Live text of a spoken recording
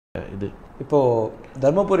இது இப்போது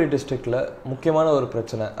தர்மபுரி டிஸ்ட்ரிக்டில் முக்கியமான ஒரு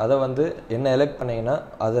பிரச்சனை, அதை வந்து என்ன எலெக்ட் பண்ணிங்கன்னா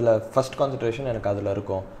அதில் ஃபஸ்ட் கான்சன்ட்ரேஷன் எனக்கு அதில்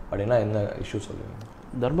இருக்கும் அப்படின்னா என்ன இஷ்யூ சொல்லுவீங்க?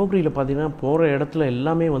 தர்மபுரியில் பார்த்தீங்கன்னா போகிற இடத்துல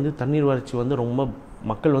எல்லாமே வந்து தண்ணீர் வறட்சி வந்து ரொம்ப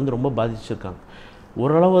மக்கள் வந்து ரொம்ப பாதிச்சிருக்காங்க.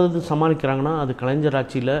 ஓரளவு வந்து சமாளிக்கிறாங்கன்னா அது கலைஞர்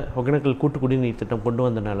ஆட்சியில் ஒகேனக்கல் கூட்டு குடிநீர் திட்டம் கொண்டு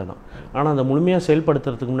வந்தனால தான். ஆனால் அதை முழுமையாக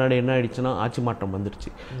செயல்படுத்துறதுக்கு முன்னாடி என்ன ஆயிடுச்சுன்னா ஆட்சி மாற்றம்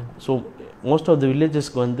வந்துடுச்சு. ஸோ மோஸ்ட் ஆஃப் த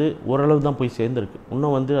வில்லேஜஸ்க்கு வந்து ஓரளவு தான் போய் சேர்ந்துருக்கு.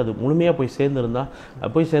 இன்னும் வந்து அது முழுமையாக போய்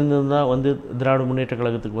சேர்ந்துருந்தால் வந்து திராவிட முன்னேற்ற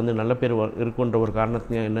கழகத்துக்கு வந்து நல்ல பேர் இருக்குன்ற ஒரு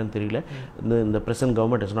காரணத்தையும் என்னன்னு தெரியல. இந்த present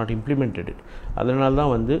government is not implemented it. அதனால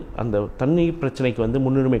தான் வந்து அந்த தண்ணீர் பிரச்சனைக்கு வந்து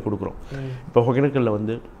முன்னுரிமை கொடுக்குறோம். இப்போ ஒகேனக்கல்லில்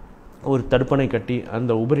வந்து ஒரு தடுப்பணை கட்டி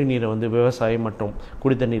அந்த உபரி நீரை வந்து விவசாயம் மற்றும்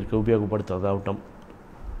குடித்தண்ணீருக்கு உபயோகப்படுத்துவதாகட்டும்.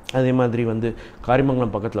 அதே மாதிரி வந்து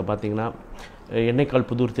காரிமங்கலம் பக்கத்தில் பார்த்திங்கன்னா எண்ணெய்க்கால்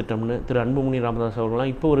புதூர் திட்டம்னு திரு அன்புமணி ராமதாஸ்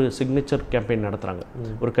அவர்கள்லாம் இப்போ ஒரு சிக்னேச்சர் கேம்பெயின் நடத்துகிறாங்க,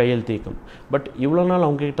 ஒரு கையெழுத்து இயக்கம். பட் இவ்வளோ நாள்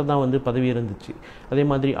அவங்ககிட்ட தான் வந்து பதவி இருந்துச்சு. அதே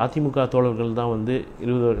மாதிரி அதிமுக தோழர்கள் தான் வந்து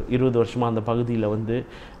 20 வருஷமாக அந்த பகுதியில் வந்து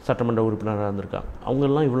சட்டமன்ற உறுப்பினராக இருந்திருக்காங்க.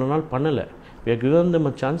 அவங்கெல்லாம் இவ்வளோ நாள் பண்ணலை. we have given them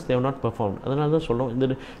a chance, they have not performed. அதனால தான் சொல்கிறோம்,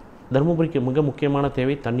 இந்த தர்மபுரிக்கு மிக முக்கியமான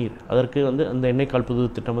தேவை தண்ணீர். அதற்கு வந்து அந்த எண்ணெய்க்கால் புது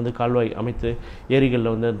திட்டம் வந்து கால்வாய் அமைத்து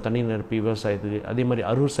ஏரிகளில் வந்து தண்ணீர் நிரப்பி விவசாயத்துக்கு. அதே மாதிரி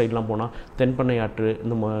அரூர் சைட்லாம் போனால் தென்பண்ணை ஆற்று,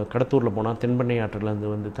 இந்த கடத்தூரில் போனால் தென்பண்ணை ஆற்றுலேருந்து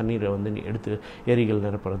வந்து தண்ணீரை வந்து எடுத்து ஏரிகள்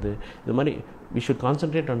நிரப்புறது. இது மாதிரி we should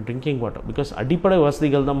concentrate on drinking water, because அடிப்படை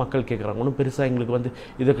வசதிகள் தான் மக்கள் கேட்குறாங்க. ஒன்றும் பெருசாக எங்களுக்கு வந்து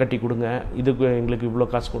இதை கட்டி கொடுங்க, இதுக்கு எங்களுக்கு இவ்வளோ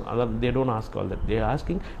காசு கொடுங்க, அதான் they don't ask all that. They are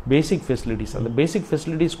asking basic facilities. அந்த பேசிக்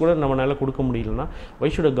ஃபெசிலிட்டிஸ் கூட நம்மளால் கொடுக்க முடியலன்னா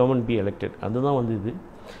why should a government be elected? அதுதான் வந்து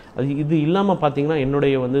இது இல்லாமல் பார்த்தீங்கன்னா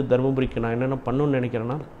என்னுடைய வந்து தர்மபுரிக்கு நான் என்னென்ன பண்ணணும்னு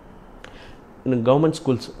நினைக்கிறேன்னா, government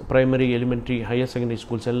schools, primary, elementary, higher secondary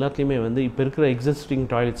schools எல்லாத்துலேயுமே வந்து இப்போ இருக்கிற எக்ஸிஸ்டிங்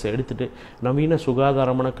டாய்லெட்ஸை எடுத்துகிட்டு நவீன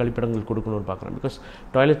சுகாதாரமான கழிப்பிடங்கள் கொடுக்கணும்னு பார்க்குறேன். பிகாஸ்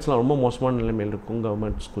டாய்லெட்ஸ்லாம் ரொம்ப மோசமான நிலைமையில் இருக்கும்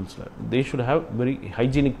government ஸ்கூல்ஸில். They should have very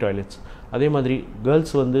hygienic toilets. அதே மாதிரி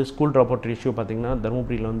கேர்ள்ஸ் வந்து ஸ்கூல் ட்ராப் அவுட் ரேஷியோ பார்த்திங்கன்னா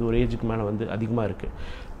தர்மபுரியில் வந்து ஒரு ஏஜுக்கு மேலே வந்து அதிகமாக இருக்குது.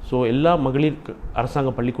 ஸோ எல்லா மகளிர் அரசாங்க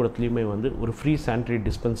பள்ளிக்கூடத்துலேயுமே வந்து ஒரு ஃப்ரீ சானிட்டரி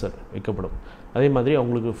டிஸ்பென்சர் வைக்கப்படும். அதே மாதிரி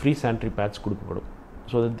அவங்களுக்கு ஃப்ரீ சானிட்டரி பேட்ஸ் கொடுக்கப்படும்.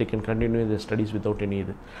 So that they can continue the studies without any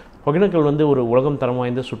இது. ஒகேனக்கல் வந்து ஒரு உலகம் தரம்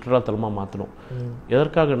வாய்ந்த சுற்றுலாத்தலமாக மாற்றணும்.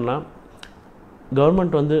 எதற்காகனா,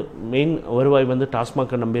 கவர்மெண்ட் வந்து மெயின் வருவாய் வந்து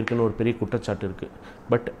டாஸ்மாகை நம்பியிருக்குன்னு ஒரு பெரிய குற்றச்சாட்டு இருக்குது.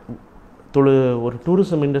 பட் ஒரு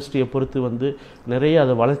டூரிசம் இண்டஸ்ட்ரியை பொறுத்து வந்து நிறைய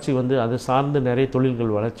அதை வளர்ச்சி வந்து அதை சார்ந்து நிறைய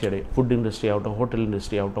தொழில்கள் வளர்ச்சி அடையும். ஃபுட் இண்டஸ்ட்ரி ஆகட்டும், ஹோட்டல்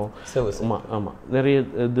இண்டஸ்ட்ரி ஆகட்டும், ஆமாம் நிறைய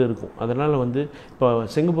இது இருக்கும். அதனால் வந்து இப்போ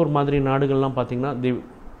சிங்கப்பூர் மாதிரி நாடுகள்லாம் பார்த்திங்கன்னா தி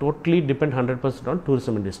totally depend 100% on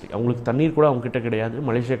tourism industry. அவங்களுக்கு தண்ணீர் கூட அவங்ககிட்ட கிடையாது,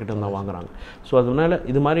 மலேசியா கிட்ட தான் வாங்குறாங்க. ஸோ அதனால்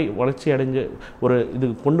இது மாதிரி வளர்ச்சி அடைஞ்ச ஒரு இது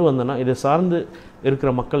கொண்டு வந்தோன்னா இதை சார்ந்து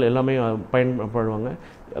இருக்கிற மக்கள் எல்லாமே பயன்படுவாங்க.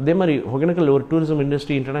 அதே மாதிரி ஒகேனக்கல் ஒரு டூரிசம்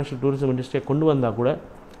இண்டஸ்ட்ரி, இன்டர்நேஷ்னல் டூரிசம் இண்டஸ்ட்ரியை கொண்டு வந்தால் கூட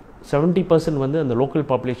 70% வந்து அந்த லோக்கல்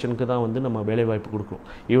பாப்புலேஷனுக்கு தான் வந்து நம்ம வேலைவாய்ப்பு கொடுக்குறோம்.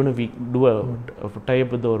 Even we do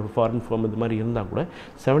type with ஒரு ஃபாரின் ஃபார்ம் இது மாதிரி இருந்தால் கூட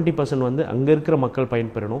 70% வந்து அங்கே இருக்கிற மக்கள்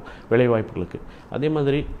பயன்பெறணும் வேலைவாய்ப்புகளுக்கு. அதே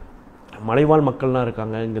மாதிரி மலைவாழ் மக்கள்லாம்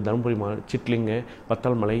இருக்காங்க இங்கே தர்மபுரி சிட்லிங்கு,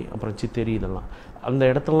 வத்தால்மலை, அப்புறம் சித்தேரி, இதெல்லாம் அந்த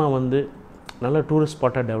இடத்துலலாம் வந்து நல்ல டூரிஸ்ட்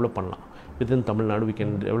ஸ்பாட்டாக டெவலப் பண்ணலாம். Within Tamil Nadu we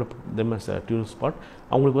can develop them as a tourist spot.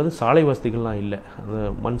 அவங்களுக்கு வந்து சாலை வசதிகள்லாம் இல்லை, அந்த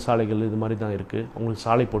மண் சாலைகள் இது மாதிரி தான் இருக்குது. அவங்களுக்கு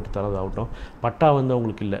சாலை போட்டு தரதாகட்டும், பட்டா வந்து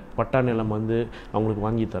அவங்களுக்கு இல்லை, பட்டா நிலம் வந்து அவங்களுக்கு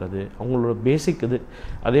வாங்கி தரது அவங்களோட பேசிக் இது.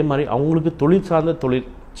 அதே மாதிரி அவங்களுக்கு தொழில் சார்ந்த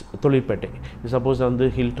தொழிற்பேட்டை, சப்போஸ் வந்து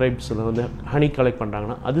ஹில் ட்ரைப்ஸில் வந்து ஹனி கலெக்ட்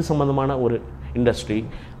பண்ணுறாங்கன்னா அது சம்மந்தமான ஒரு இண்டஸ்ட்ரி,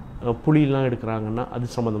 புளியெலாம் எடுக்கிறாங்கன்னா அது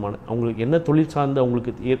சம்மந்தமான அவங்களுக்கு என்ன தொழில் சார்ந்து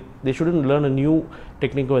அவங்களுக்கு தே ஷுடன்ட் லேர்ன் அ நியூ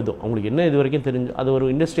டெக்னிக்கோ எதுவும் அவங்களுக்கு என்ன இது வரைக்கும் தெரிஞ்சு அது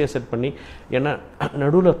ஒரு இண்டஸ்ட்ரியை செட் பண்ணி, ஏன்னா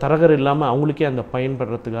நடுவில் தரகர் இல்லாமல் அவங்களுக்கே அந்த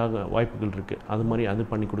பயன்படுறதுக்காக வாய்ப்புகள் இருக்குது. அது மாதிரி அது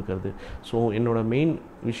பண்ணி கொடுக்கறது. ஸோ என்னோடய மெயின்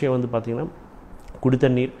விஷயம் வந்து பார்த்திங்கன்னா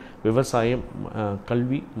குடித்தண்ணீர், விவசாயம்,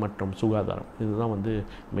 கல்வி மற்றும் சுகாதாரம், இதுதான் வந்து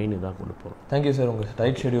மெயின் இதாக கொண்டு போகிறோம். Thank you sir. உங்கள்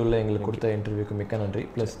டைட் ஷெடியூலில் எங்களுக்கு கொடுத்த இன்டர்வியூக்கு மிக்க நன்றி.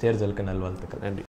 ப்ளஸ் தேர்தலுக்கு நல்வாழ்த்துக்கள். நன்றி.